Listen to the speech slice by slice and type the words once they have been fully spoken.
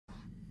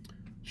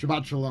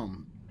Shabbat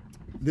Shalom.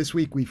 This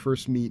week we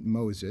first meet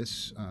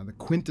Moses, the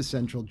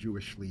quintessential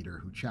Jewish leader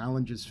who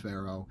challenges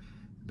Pharaoh,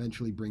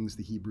 eventually brings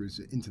the Hebrews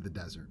into the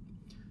desert.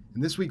 In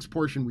this week's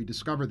portion, we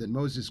discover that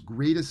Moses'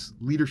 greatest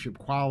leadership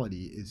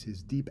quality is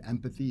his deep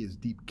empathy, his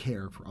deep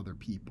care for other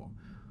people.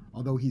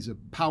 Although he's a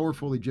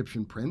powerful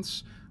Egyptian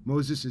prince,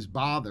 Moses is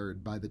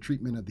bothered by the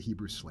treatment of the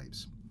Hebrew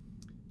slaves.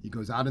 He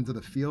goes out into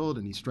the field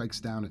and he strikes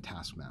down a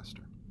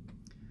taskmaster.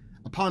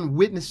 Upon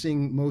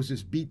witnessing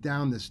Moses beat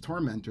down this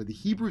tormentor, the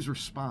Hebrews'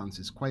 response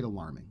is quite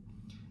alarming.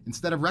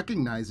 Instead of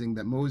recognizing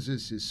that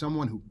Moses is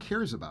someone who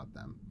cares about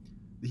them,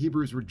 the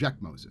Hebrews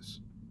reject Moses.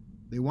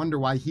 They wonder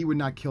why he would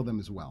not kill them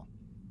as well.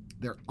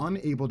 They're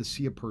unable to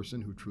see a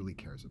person who truly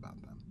cares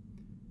about them.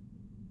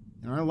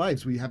 In our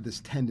lives, we have this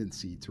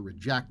tendency to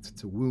reject,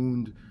 to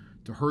wound,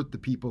 to hurt the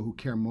people who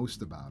care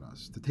most about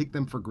us, to take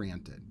them for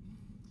granted.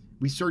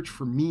 We search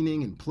for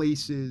meaning in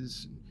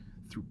places,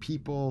 through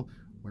people,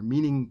 where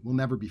meaning will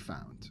never be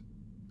found.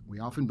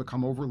 We often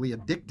become overly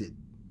addicted,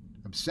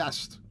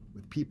 obsessed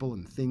with people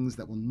and things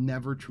that will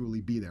never truly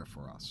be there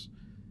for us.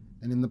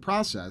 And in the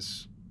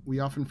process,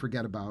 we often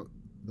forget about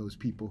those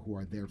people who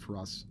are there for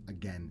us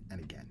again and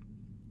again.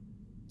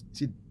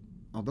 See,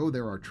 although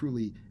there are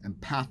truly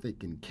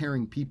empathic and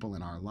caring people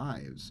in our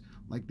lives,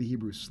 like the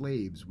Hebrew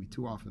slaves, we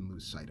too often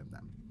lose sight of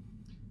them.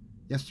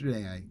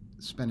 Yesterday, I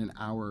spent an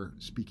hour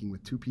speaking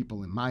with two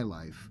people in my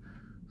life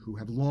who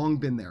have long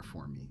been there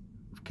for me,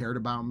 who've cared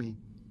about me,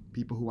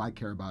 people who I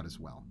care about as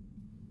well.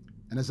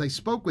 And as I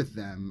spoke with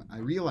them, I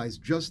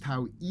realized just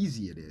how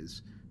easy it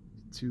is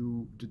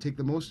to take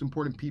the most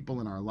important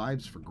people in our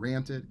lives for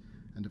granted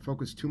and to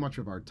focus too much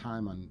of our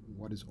time on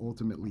what is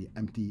ultimately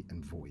empty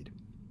and void.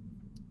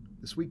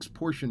 This week's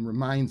portion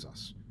reminds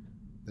us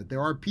that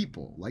there are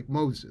people like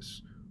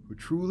Moses who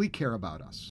truly care about us.